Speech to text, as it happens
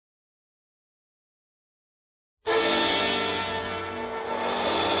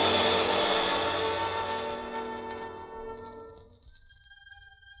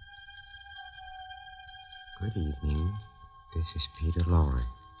Good evening. This is Peter Lorre.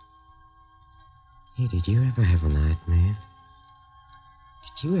 Hey, did you ever have a nightmare?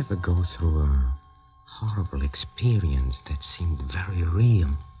 Did you ever go through a horrible experience that seemed very real?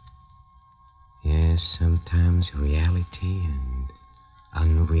 Yes, sometimes reality and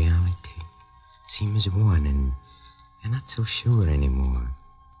unreality seem as one, and you're not so sure anymore.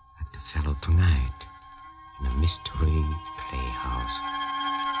 Like the fellow tonight in a mystery playhouse.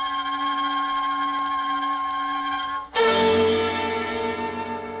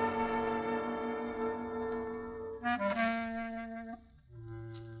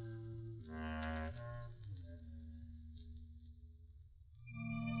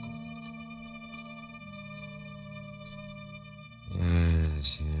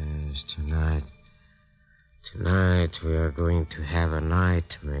 Yes, tonight we are going to have a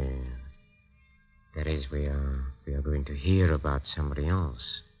nightmare. That is, we are going to hear about somebody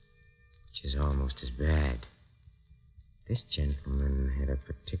else, which is almost as bad. This gentleman had a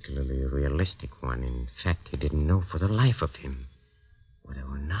particularly realistic one. In fact, he didn't know for the life of him whether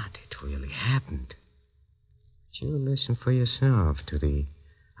or not it really happened. But you listen for yourself to the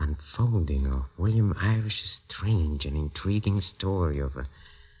unfolding of William Irish's strange and intriguing story of a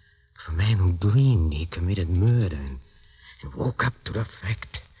man who dreamed he committed murder and woke up to the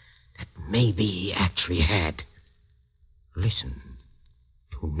fact that maybe he actually had. Listen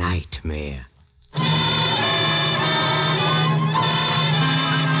to Nightmare.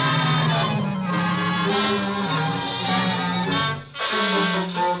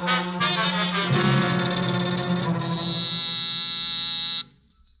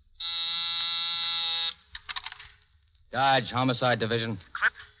 Dodge, Homicide Division.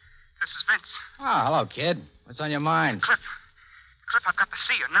 Cliff, this is Vince. Oh, hello, kid. What's on your mind? Cliff, I've got to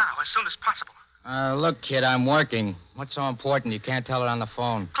see you now, as soon as possible. Look, kid, I'm working. What's so important you can't tell it on the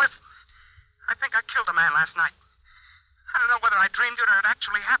phone? Cliff, I think I killed a man last night. I don't know whether I dreamed it or it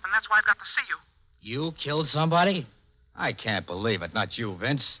actually happened. That's why I've got to see you. You killed somebody? I can't believe it. Not you,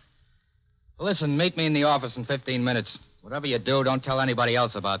 Vince. Well, listen, meet me in the office in 15 minutes. Whatever you do, don't tell anybody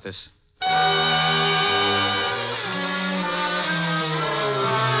else about this.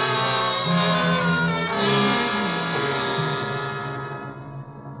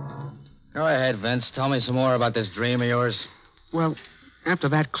 Go ahead, Vince. Tell me some more about this dream of yours. Well, after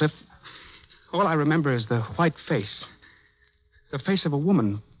that, Cliff, all I remember is the white face. The face of a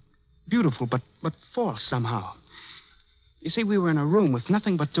woman. Beautiful, but false somehow. You see, we were in a room with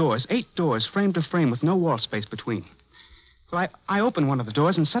nothing but doors. 8 doors, frame to frame, with no wall space between. Well, I opened one of the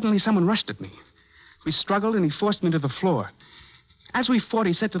doors, and suddenly someone rushed at me. We struggled, and he forced me to the floor. As we fought,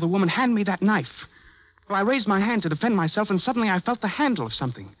 he said to the woman, "Hand me that knife." Well, I raised my hand to defend myself, and suddenly I felt the handle of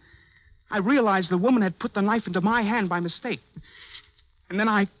something. I realized the woman had put the knife into my hand by mistake. And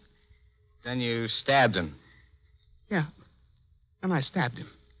then Then you stabbed him. Yeah. Then I stabbed him.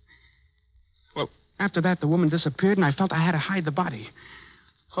 Well, after that, the woman disappeared, and I felt I had to hide the body.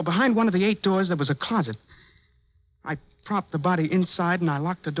 Well, behind one of the 8 doors, there was a closet. I propped the body inside, and I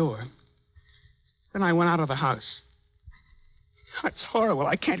locked the door. Then I went out of the house. It's horrible.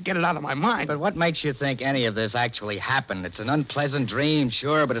 I can't get it out of my mind. But what makes you think any of this actually happened? It's an unpleasant dream,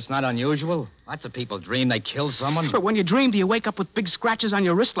 sure, but it's not unusual. Lots of people dream they killed someone. But when you dream, do you wake up with big scratches on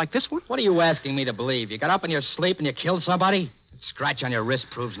your wrist like this one? What are you asking me to believe? You got up in your sleep and you killed somebody? A scratch on your wrist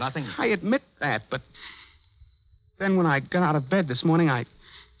proves nothing. I admit that, but then when I got out of bed this morning, I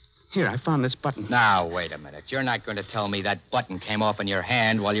found this button. Now, wait a minute. You're not going to tell me that button came off in your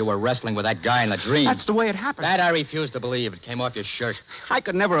hand while you were wrestling with that guy in the dream. That's the way it happened. That I refuse to believe. It came off your shirt. I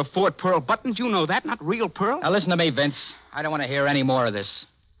could never afford pearl buttons. You know that. Not real pearl. Now, listen to me, Vince. I don't want to hear any more of this.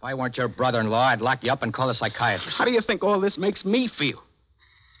 If I weren't your brother-in-law, I'd lock you up and call a psychiatrist. How do you think all this makes me feel?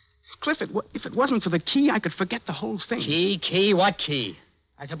 Cliff, if it wasn't for the key, I could forget the whole thing. Key? What key?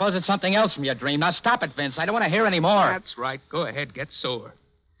 I suppose it's something else from your dream. Now, stop it, Vince. I don't want to hear any more. That's right. Go ahead. Get sore.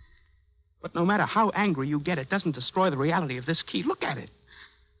 But no matter how angry you get, it doesn't destroy the reality of this key. Look at it.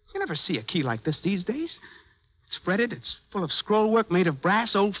 You never see a key like this these days. It's fretted. It's full of scroll work made of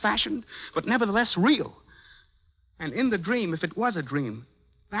brass, old-fashioned, but nevertheless real. And in the dream, if it was a dream,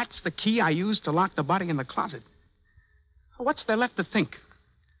 that's the key I used to lock the body in the closet. What's there left to think?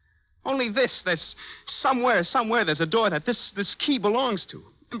 Only this. There's somewhere there's a door that this key belongs to.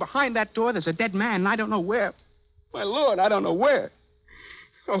 And behind that door, there's a dead man, and I don't know where. My Lord, I don't know where.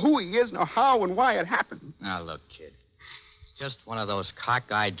 Or who he is, nor how and why it happened. Now, look, kid. It's just one of those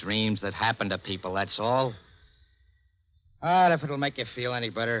cockeyed dreams that happen to people, that's all. But if it'll make you feel any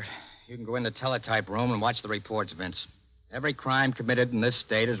better, you can go in the teletype room and watch the reports, Vince. Every crime committed in this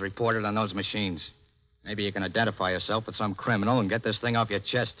state is reported on those machines. Maybe you can identify yourself with some criminal and get this thing off your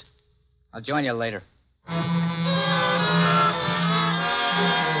chest. I'll join you later.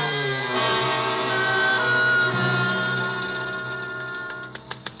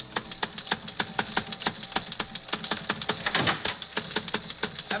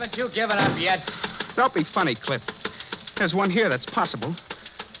 Haven't you given up yet? Don't be funny, Cliff. There's one here that's possible.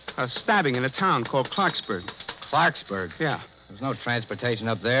 A stabbing in a town called Clarksburg. Clarksburg? Yeah. There's no transportation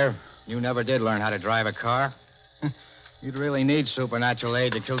up there. You never did learn how to drive a car. You'd really need supernatural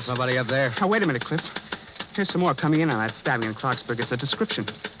aid to kill somebody up there. Now, wait a minute, Cliff. Here's some more coming in on that stabbing in Clarksburg. It's a description.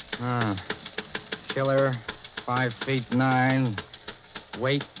 Killer, 5'9",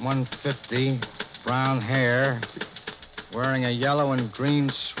 weight 150, brown hair, wearing a yellow and green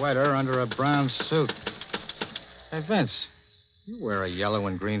sweater under a brown suit. Hey, Vince, you wear a yellow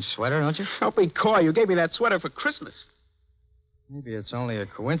and green sweater, don't you? Don't be coy. You gave me that sweater for Christmas. Maybe it's only a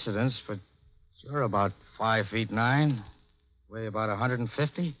coincidence, but you're about 5'9", weigh about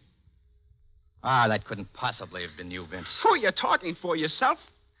 150. That couldn't possibly have been you, Vince. Who are you talking for, yourself?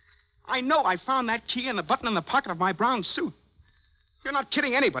 I know I found that key in the button in the pocket of my brown suit. You're not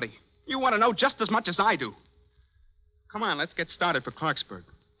kidding anybody. You want to know just as much as I do. Come on, let's get started for Clarksburg.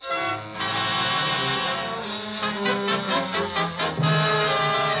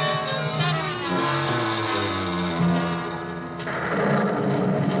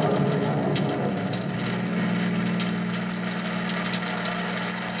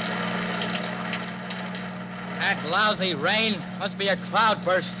 That lousy rain must be a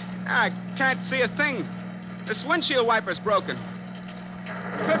cloudburst. I can't see a thing. This windshield wiper's broken.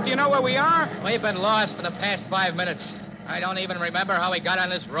 Cliff, do you know where we are? We've been lost for the past 5 minutes. I don't even remember how we got on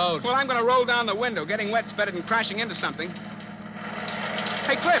this road. Well, I'm going to roll down the window. Getting wet's better than crashing into something.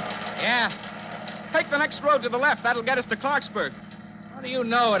 Hey, Cliff. Yeah? Take the next road to the left. That'll get us to Clarksburg. How do you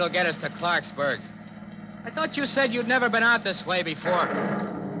know it'll get us to Clarksburg? I thought you said you'd never been out this way before.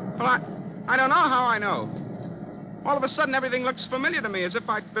 Well, I don't know how I know. All of a sudden, everything looks familiar to me, as if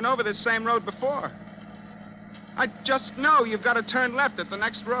I'd been over this same road before. I just know you've got to turn left at the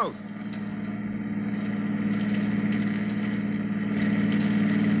next road.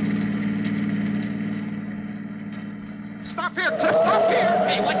 Stop here, Cliff. Stop here.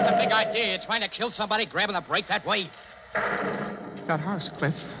 Hey, what's the big idea? You're trying to kill somebody, grabbing the brake that way? That house,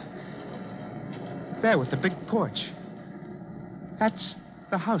 Cliff. There with the big porch. That's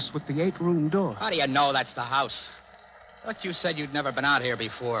the house with the 8-room door. How do you know that's the house? Thought you said you'd never been out here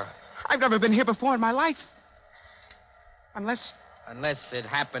before. I've never been here before in my life. Unless it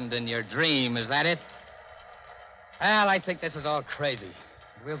happened in your dream, is that it? Well, I think this is all crazy.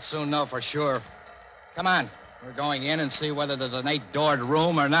 We'll soon know for sure. Come on. We're going in and see whether there's an 8-doored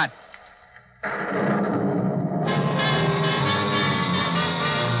room or not.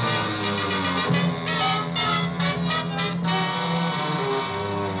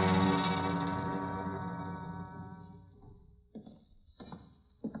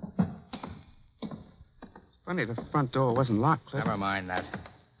 Funny, the front door wasn't locked, Cliff. Never mind that.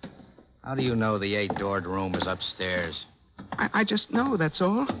 How do you know the 8-doored room is upstairs? I just know, that's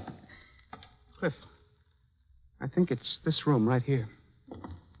all. Cliff, I think it's this room right here.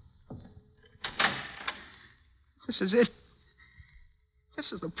 This is it.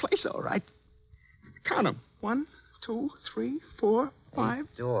 This is the place, all right. Count 'em. 1, 2, 3, 4, 5.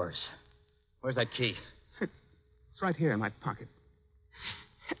 8 doors. Where's that key? It's right here in my pocket.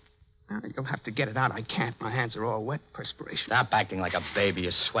 You'll have to get it out. I can't. My hands are all wet, perspiration. Stop acting like a baby.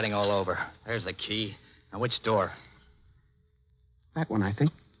 You're sweating all over. There's the key. Now, which door? That one, I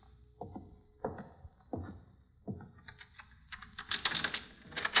think.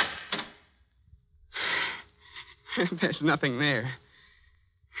 There's nothing there.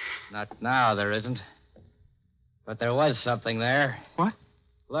 Not now, there isn't. But there was something there. What?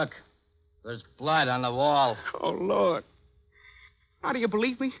 Look. There's blood on the wall. Oh, Lord. Now do you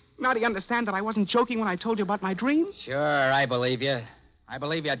believe me? Now do you understand that I wasn't joking when I told you about my dream? Sure, I believe you. I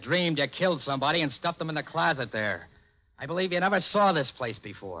believe you dreamed you killed somebody and stuffed them in the closet there. I believe you never saw this place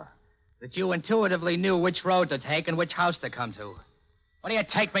before. That you intuitively knew which road to take and which house to come to. What do you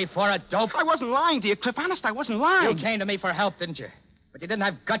take me for, a dope? I wasn't lying to you, Cliff. Honest, I wasn't lying. You came to me for help, didn't you? But you didn't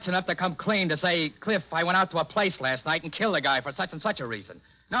have guts enough to come clean to say, Cliff, I went out to a place last night and killed a guy for such and such a reason.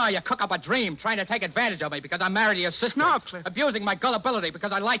 No, you cook up a dream trying to take advantage of me because I'm married to your sister. No, Cliff. Abusing my gullibility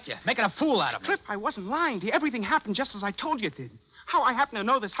because I like you. Making a fool out of me. Cliff, I wasn't lying to you. Everything happened just as I told you it did. How I happen to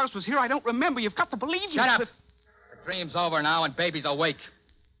know this house was here, I don't remember. You've got to believe me. Shut up. Cliff. The dream's over now and baby's awake.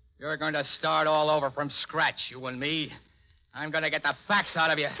 You're going to start all over from scratch, you and me. I'm going to get the facts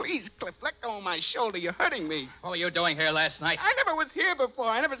out of you. Please, Cliff, let go of my shoulder. You're hurting me. What were you doing here last night? I never was here before.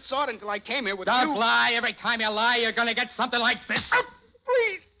 I never saw it until I came here with you. Don't lie. Every time you lie, you're going to get something like this. Oh,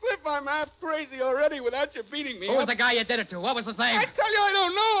 please, Cliff, I'm half crazy already without you beating me. Who was the guy you did it to? What was his name? I tell you, I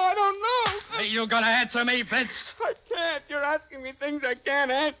don't know. I don't know. Hey, you gonna answer me, Vince? I can't. You're asking me things I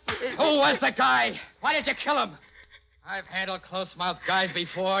can't answer. Who was the guy? Why did you kill him? I've handled close-mouthed guys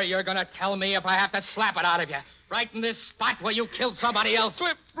before. You're gonna tell me if I have to slap it out of you. Right in this spot where you killed somebody else.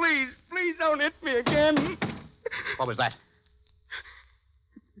 Cliff, please don't hit me again. What was that?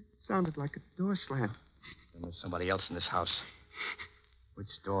 It sounded like a door slam. Then there's somebody else in this house. Which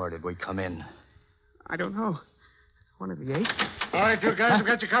door did we come in? I don't know. One of the 8. All right, you guys, I've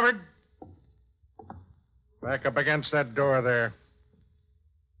got you covered. Back up against that door there.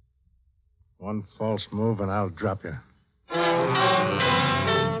 One false move and I'll drop you.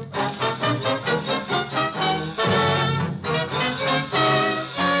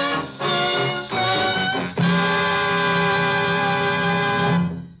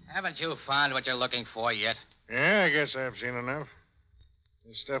 Haven't you found what you're looking for yet? Yeah, I guess I've seen enough.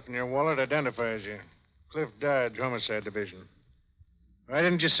 The stuff in your wallet identifies you. Cliff Dodge, Homicide Division. Why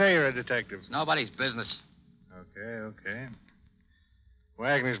didn't you say you're a detective? It's nobody's business. Okay.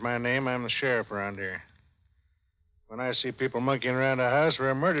 Wagner's my name. I'm the sheriff around here. When I see people monkeying around a house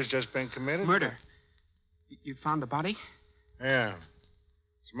where a murder's just been committed... Murder? You found the body? Yeah.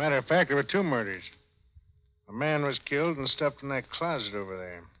 As a matter of fact, there were 2 murders. A man was killed and stuffed in that closet over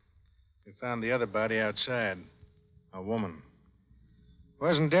there. We found the other body outside. A woman.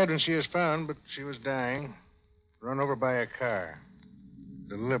 Wasn't dead when she was found, but she was dying. Run over by a car.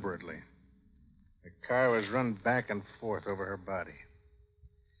 Deliberately. The car was run back and forth over her body.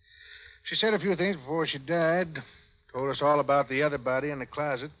 She said a few things before she died. Told us all about the other body in the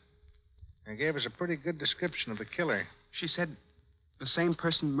closet. And gave us a pretty good description of the killer. She said the same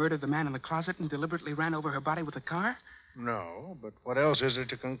person murdered the man in the closet and deliberately ran over her body with a car? No, but what else is there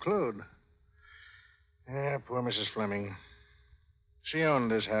to conclude? Yeah, poor Mrs. Fleming. She owned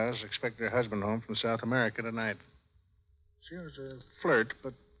this house, expected her husband home from South America tonight. She was a flirt,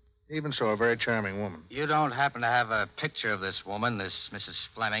 but even so, a very charming woman. You don't happen to have a picture of this woman, this Mrs.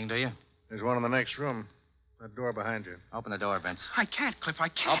 Fleming, do you? There's one in the next room. That door behind you. Open the door, Vince. I can't, Cliff. I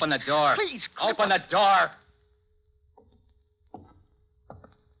can't. Open the door. Please, Cliff. Open the door.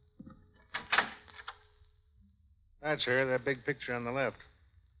 That's her, that big picture on the left.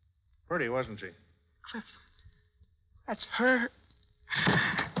 Pretty, wasn't she? Cliff, that's her.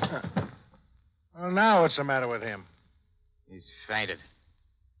 Well, now what's the matter with him? He's fainted.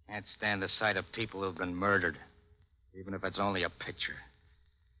 Can't stand the sight of people who've been murdered, even if it's only a picture.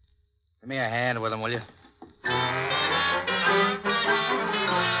 Give me a hand with him, will you?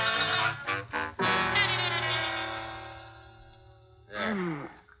 There.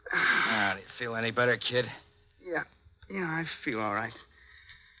 Now, do you feel any better, kid? Yeah, I feel all right.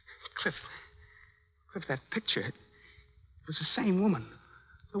 Cliff, that picture, it was the same woman.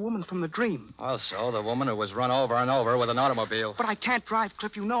 The woman from the dream. Well, so, the woman who was run over and over with an automobile. But I can't drive,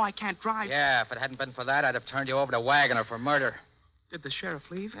 Cliff. You know I can't drive. Yeah, if it hadn't been for that, I'd have turned you over to Wagner for murder. Did the sheriff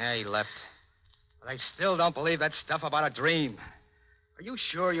leave? Yeah, he left. But I still don't believe that stuff about a dream. Are you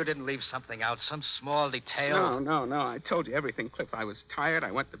sure you didn't leave something out, some small detail? No. I told you everything, Cliff. I was tired.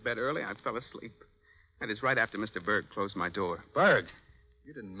 I went to bed early. I fell asleep. That is right after Mr. Berg closed my door. Berg?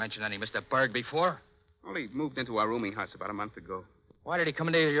 You didn't mention any Mr. Berg before. Well, he moved into our rooming house about a month ago. Why did he come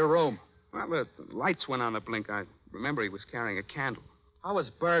into your room? Well, the lights went on a blink. I remember he was carrying a candle. How was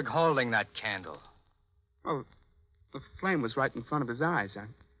Berg holding that candle? Oh, the flame was right in front of his eyes.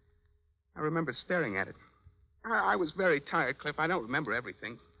 I remember staring at it. I was very tired, Cliff. I don't remember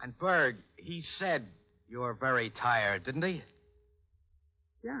everything. And Berg, he said you're very tired, didn't he?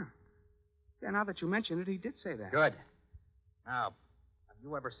 Yeah. Yeah, now that you mention it, he did say that. Good. Now, have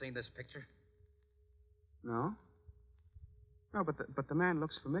you ever seen this picture? No. No, but the man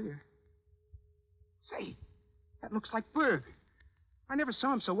looks familiar. Say, that looks like Berg. I never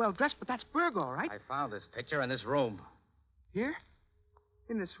saw him so well dressed, but that's Berg, all right. I found this picture in this room. Here?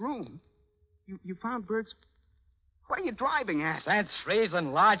 In this room? You found Berg's... What are you driving at? Sense,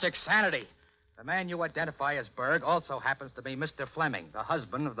 reason, logic, sanity. The man you identify as Berg also happens to be Mr. Fleming, the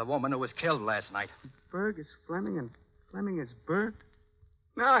husband of the woman who was killed last night. Berg is Fleming and Fleming is Berg?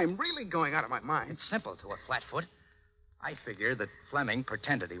 Now I'm really going out of my mind. It's simple to a flatfoot. I figure that Fleming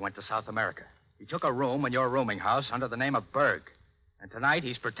pretended he went to South America. He took a room in your rooming house under the name of Berg. And tonight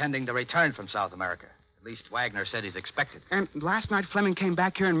he's pretending to return from South America. At least Wagner said he's expected. And last night Fleming came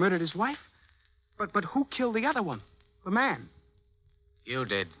back here and murdered his wife? But who killed the other one? The man? You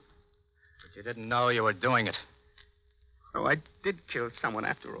did. But you didn't know you were doing it. Oh, I did kill someone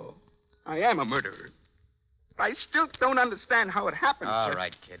after all. I am a murderer. I still don't understand how it happened. All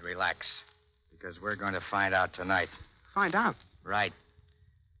right, kid, relax. Because we're going to find out tonight. Find out? Right.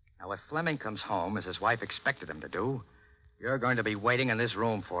 Now, if Fleming comes home, as his wife expected him to do, you're going to be waiting in this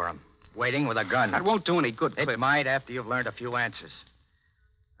room for him. Waiting with a gun. That won't do any good, Cliff. It might after you've learned a few answers.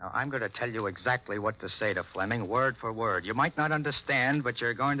 Now, I'm going to tell you exactly what to say to Fleming, word for word. You might not understand, but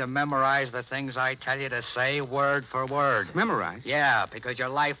you're going to memorize the things I tell you to say, word for word. Memorize? Yeah, because your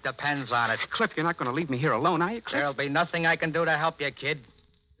life depends on it. Cliff, you're not going to leave me here alone, are you, Cliff? There'll be nothing I can do to help you, kid.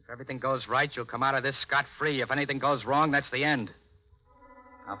 If everything goes right, you'll come out of this scot-free. If anything goes wrong, that's the end.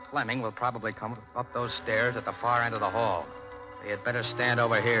 Now, Fleming will probably come up those stairs at the far end of the hall. So you'd better stand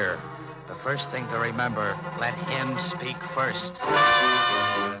over here. The first thing to remember, let him speak first.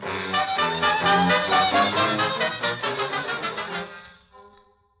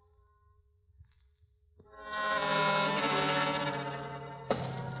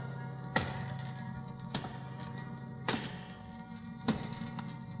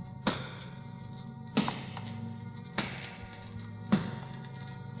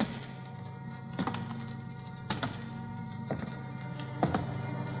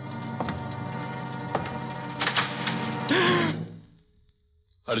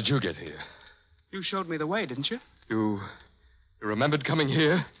 How did you get here? You showed me the way, didn't you? You remembered coming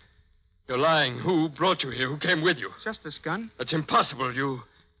here? You're lying. Who brought you here? Who came with you? Just this gun. That's impossible. You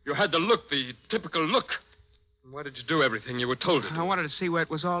had the look, the typical look. Why did you do everything you were told to do? I wanted to see where it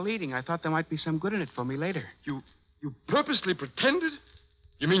was all leading. I thought there might be some good in it for me later. You purposely pretended?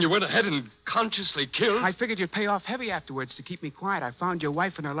 You mean you went ahead and consciously killed? I figured you'd pay off heavy afterwards to keep me quiet. I found your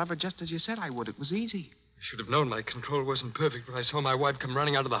wife and her lover just as you said I would. It was easy. I should have known my control wasn't perfect when I saw my wife come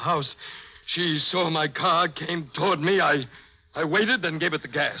running out of the house. She saw my car, came toward me. I waited, then gave it the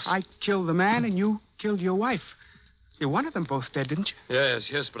gas. I killed the man, and you killed your wife. You wanted them both dead, didn't you?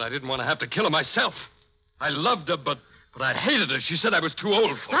 Yes, but I didn't want to have to kill her myself. I loved her, but I hated her. She said I was too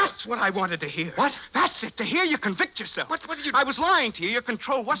old for her. That's what I wanted to hear. What? That's it, to hear you convict yourself. What did you... I was lying to you. Your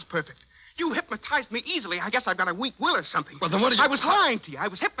control was perfect. You hypnotized me easily. I guess I've got a weak will or something. Well, then what did you... I was lying to you. I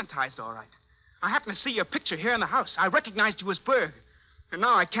was hypnotized, all right. I happened to see your picture here in the house. I recognized you as Berg. And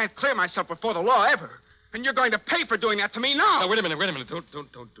now I can't clear myself before the law ever. And you're going to pay for doing that to me now. Now, wait a minute. Don't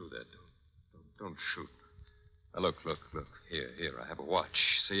do that. Don't shoot. Now, look. Here, I have a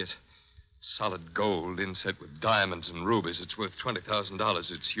watch. See it? Solid gold inset with diamonds and rubies. It's worth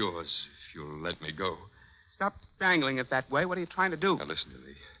 $20,000. It's yours if you'll let me go. Stop dangling it that way. What are you trying to do? Now, listen to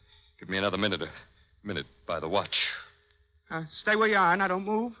me. Give me another minute. A minute by the watch. Stay where you are. Now, don't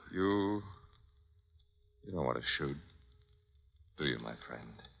move. You don't want to shoot, do you, my friend?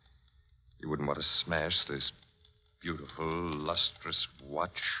 You wouldn't want to smash this beautiful, lustrous watch?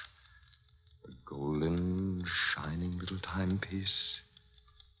 A golden, shining little timepiece?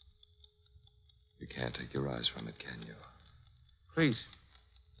 You can't take your eyes from it, can you? Please,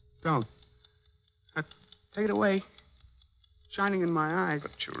 don't. Take it away. Shining in my eyes.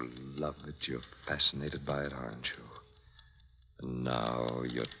 But you love it. You're fascinated by it, aren't you? And now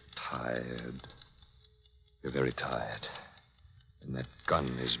you're tired. You're very tired. And that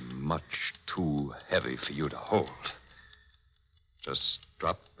gun is much too heavy for you to hold. Just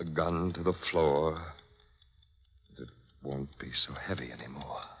drop the gun to the floor. It won't be so heavy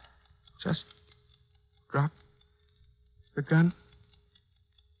anymore. Just drop the gun.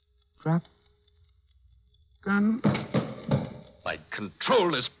 Drop gun. My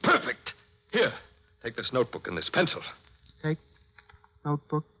control is perfect. Here, take this notebook and this pencil. Take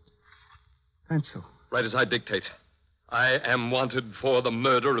notebook, pencil. Right as I dictate. I am wanted for the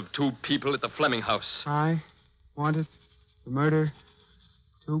murder of 2 people at the Fleming house. I wanted to murder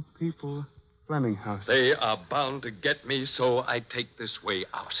 2 people, Fleming house. They are bound to get me, so I take this way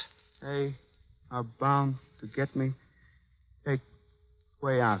out. They are bound to get me. Take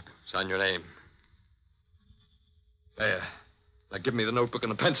way out. Sign your name. There. Now give me the notebook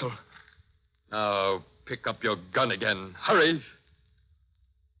and the pencil. Now pick up your gun again. Hurry.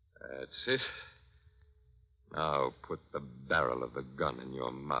 That's it. Now put the barrel of the gun in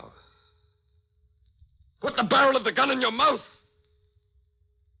your mouth. Put the barrel of the gun in your mouth.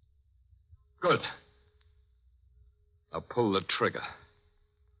 Good. Now pull the trigger.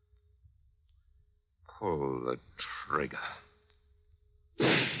 Pull the trigger.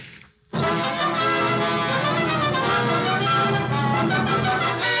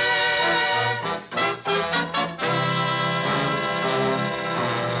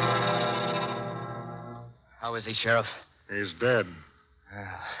 How is he, Sheriff? He's dead.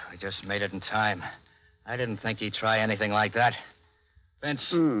 We just made it in time. I didn't think he'd try anything like that. Vince.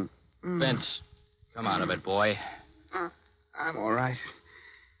 Vince. Come out of it, boy. I'm all right.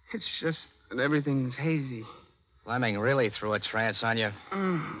 It's just that everything's hazy. Fleming really threw a trance on you.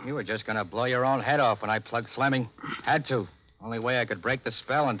 You were just going to blow your own head off when I plugged Fleming. Had to. Only way I could break the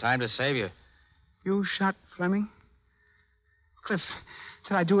spell in time to save you. You shot Fleming? Cliff,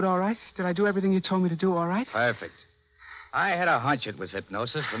 did I do it all right? Did I do everything you told me to do all right? Perfect. I had a hunch it was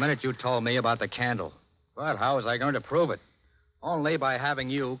hypnosis the minute you told me about the candle. But how was I going to prove it? Only by having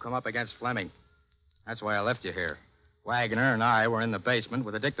you come up against Fleming. That's why I left you here. Wagner and I were in the basement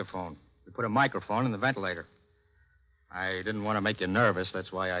with a dictaphone. We put a microphone in the ventilator. I didn't want to make you nervous.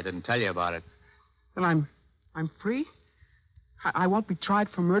 That's why I didn't tell you about it. Then I'm free? I won't be tried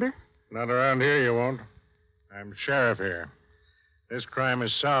for murder? Not around here, you won't. I'm sheriff here. This crime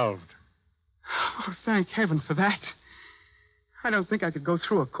is solved. Oh, thank heaven for that. I don't think I could go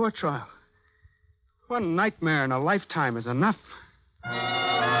through a court trial. One nightmare in a lifetime is enough.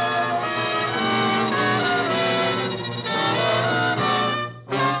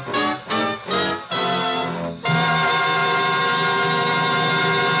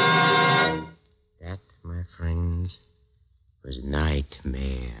 That, my friends, was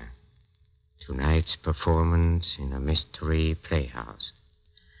Nightmare. Tonight's performance in a mystery playhouse.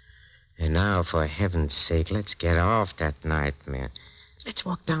 And now, for heaven's sake, let's get off that nightmare. Let's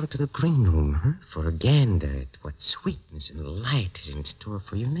walk down to the green room, huh? For a gander at what sweetness and light is in store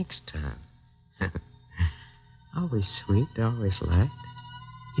for you next time. Always sweet, always light.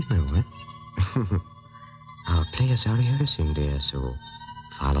 You know what? Our players are rehearsing there, so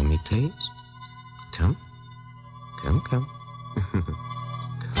follow me, please. Come. Come.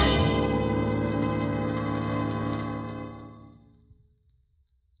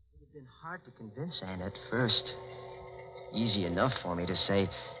 It's been hard to convince Anna at first. Easy enough for me to say,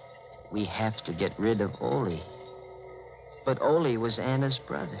 we have to get rid of Ole. But Ole was Anna's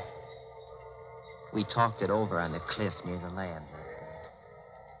brother. We talked it over on the cliff near the lab that day.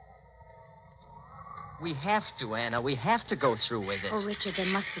 We have to, Anna. We have to go through with it. Oh, Richard, there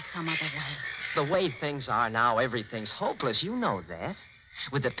must be some other way. The way things are now, everything's hopeless. You know that.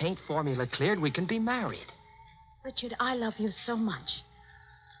 With the paint formula cleared, we can be married. Richard, I love you so much.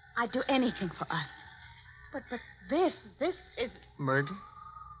 I'd do anything for us. But this is... Murder?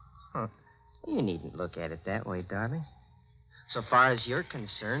 Huh. You needn't look at it that way, darling. So far as you're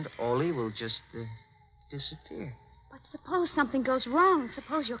concerned, Ole will just disappear. But suppose something goes wrong.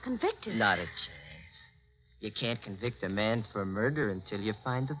 Suppose you're convicted. Not a chance. You can't convict a man for murder until you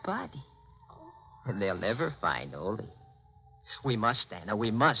find the body. And they'll never find Ole. We must, Anna, we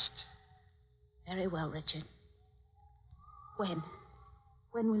must. Very well, Richard. When?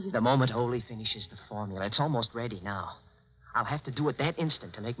 When will you... The moment Ole finishes the formula. It's almost ready now. I'll have to do it that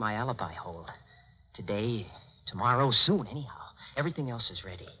instant to make my alibi hold. Today, tomorrow, soon, anyhow. Everything else is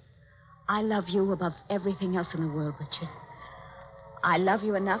ready. I love you above everything else in the world, Richard. I love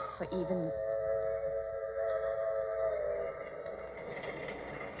you enough for even...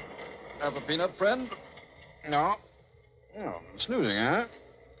 Have a peanut, friend? No. Oh, snoozing, huh?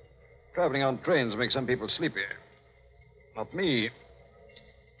 Traveling on trains makes some people sleepy. Not me.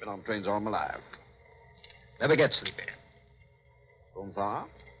 Been on trains all my life. Never get sleepy. Going far?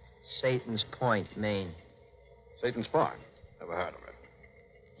 Satan's Point, Maine. Satan's Point? Never heard of it.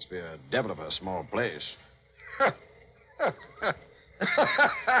 Must be a devil of a small place.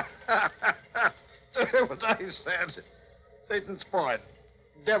 What I said. Satan's Point.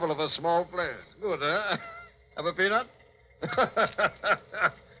 Devil of a small place. Good, huh? Have a peanut?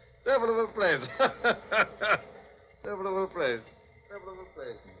 Devil of a place. Devil of a place. Devil of a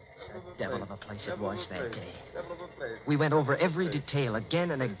place. Devil of a place it was that day. We went over every detail again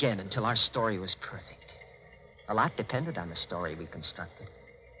and again until our story was perfect. A lot depended on the story we constructed.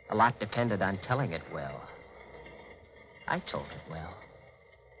 A lot depended on telling it well. I told it well.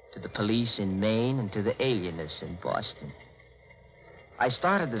 To the police in Maine and to the alienists in Boston. I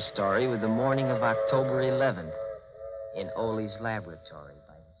started the story with the morning of October 11th in Ole's laboratory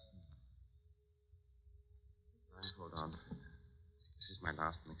by the sea. Hold on. This is my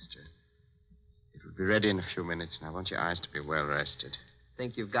last mixture. It will be ready in a few minutes, and I want your eyes to be well rested.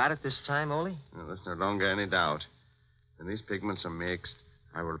 Think you've got it this time, Ole? No, there's no longer any doubt. When these pigments are mixed,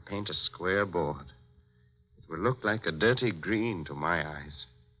 I will paint a square board. It will look like a dirty green to my eyes.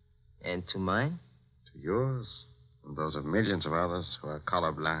 And to mine? To yours, and those of millions of others who are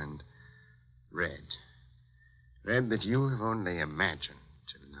colorblind. Red. Red that you have only imagined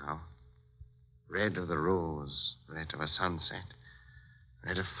till now. Red of the rose, red of a sunset,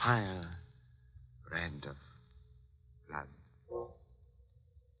 red of fire, red of blood.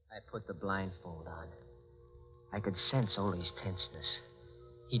 I put the blindfold on. I could sense Ole's tenseness.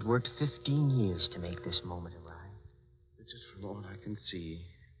 He'd worked 15 years to make this moment arrive. Just from all I can see,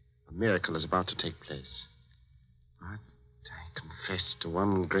 a miracle is about to take place. But I confess to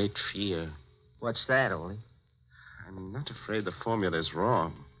one great fear. What's that, Ole? I I'm not afraid the formula is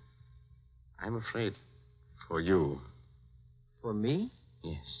wrong. I'm afraid for you. For me?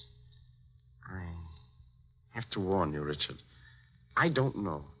 Yes. I have to warn you, Richard. I don't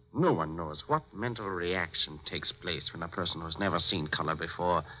know. No one knows what mental reaction takes place when a person who's never seen color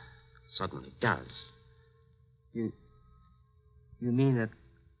before suddenly does. You mean that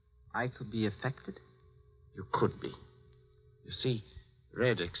I could be affected? You could be. You see,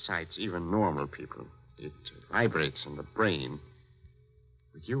 red excites even normal people. It vibrates in the brain.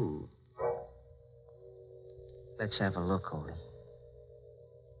 With you... Let's have a look, Ole.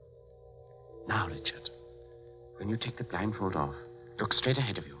 Now, Richard, when you take the blindfold off, look straight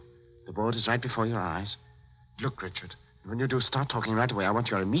ahead of you. The board is right before your eyes. Look, Richard. When you do, start talking right away. I want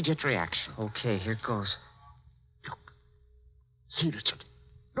your immediate reaction. Okay, here goes. Look. See, Richard.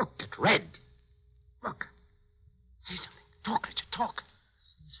 Look, at red. Look. Say something. Talk, Richard, talk.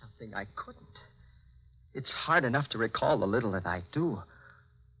 Say something I couldn't. It's hard enough to recall the little that I do.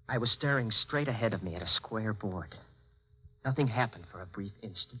 I was staring straight ahead of me at a square board. Nothing happened for a brief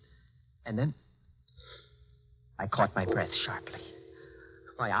instant. And then I caught my breath sharply.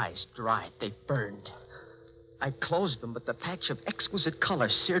 My eyes dried. They burned. I closed them, but the patch of exquisite color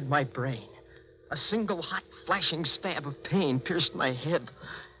seared my brain. A single hot, flashing stab of pain pierced my head.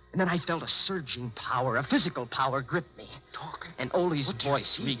 And then I felt a surging power, a physical power grip me. Talk. And Ole's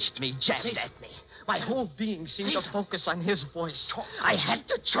voice reached me, jabbed at me. My whole being seemed to focus on his voice. I had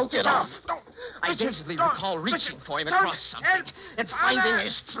to choke it off. I dazedly recall reaching for him across something and finding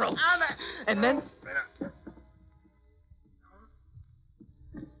his throat. And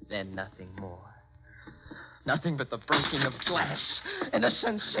then nothing more. Nothing but the breaking of glass and a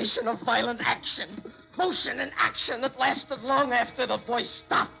sensation of violent action. Motion and action that lasted long after the voice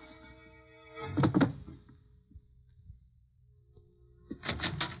stopped.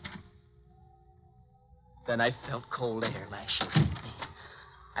 Then I felt cold air lashing at me.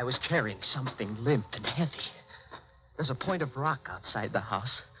 I was carrying something limp and heavy. There's a point of rock outside the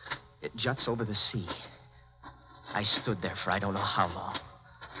house. It juts over the sea. I stood there for I don't know how long.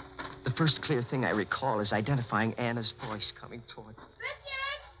 The first clear thing I recall is identifying Anna's voice coming toward me.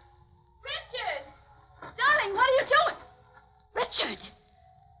 Richard! Richard! Darling, what are you doing? Richard!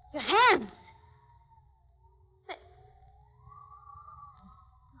 Your hands.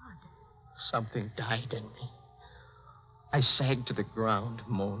 Something died in me. I sagged to the ground,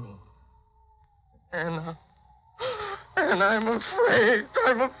 moaning. Anna, I'm afraid.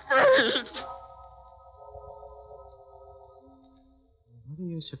 I'm afraid. What do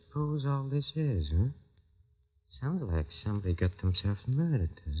you suppose all this is, huh? Sounds like somebody got themselves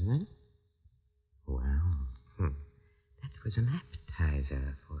murdered, doesn't it? Well, that was an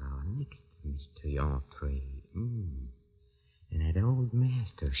appetizer for our next mystery entree. And that old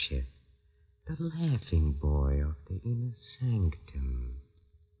master chef, the laughing boy of the inner sanctum,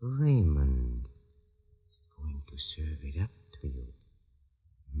 Raymond, is going to serve it up to you.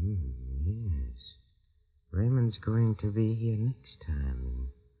 Yes. Raymond's going to be here next time in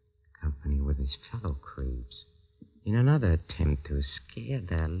company with his fellow creeps in another attempt to scare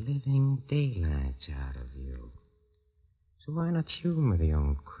the living daylights out of you. So why not humor the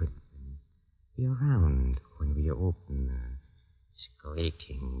young creep and be around when we open the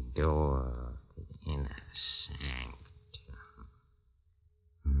squeaking door of the inner sanctum?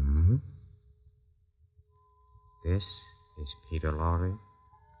 This is Peter Lorre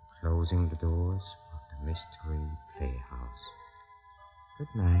closing the doors of the Mystery Playhouse. Good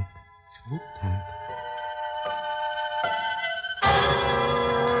night. Sleep tight.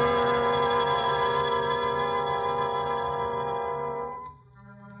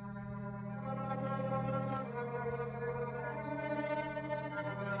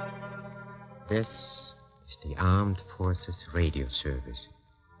 This is the Armed Forces Radio Service.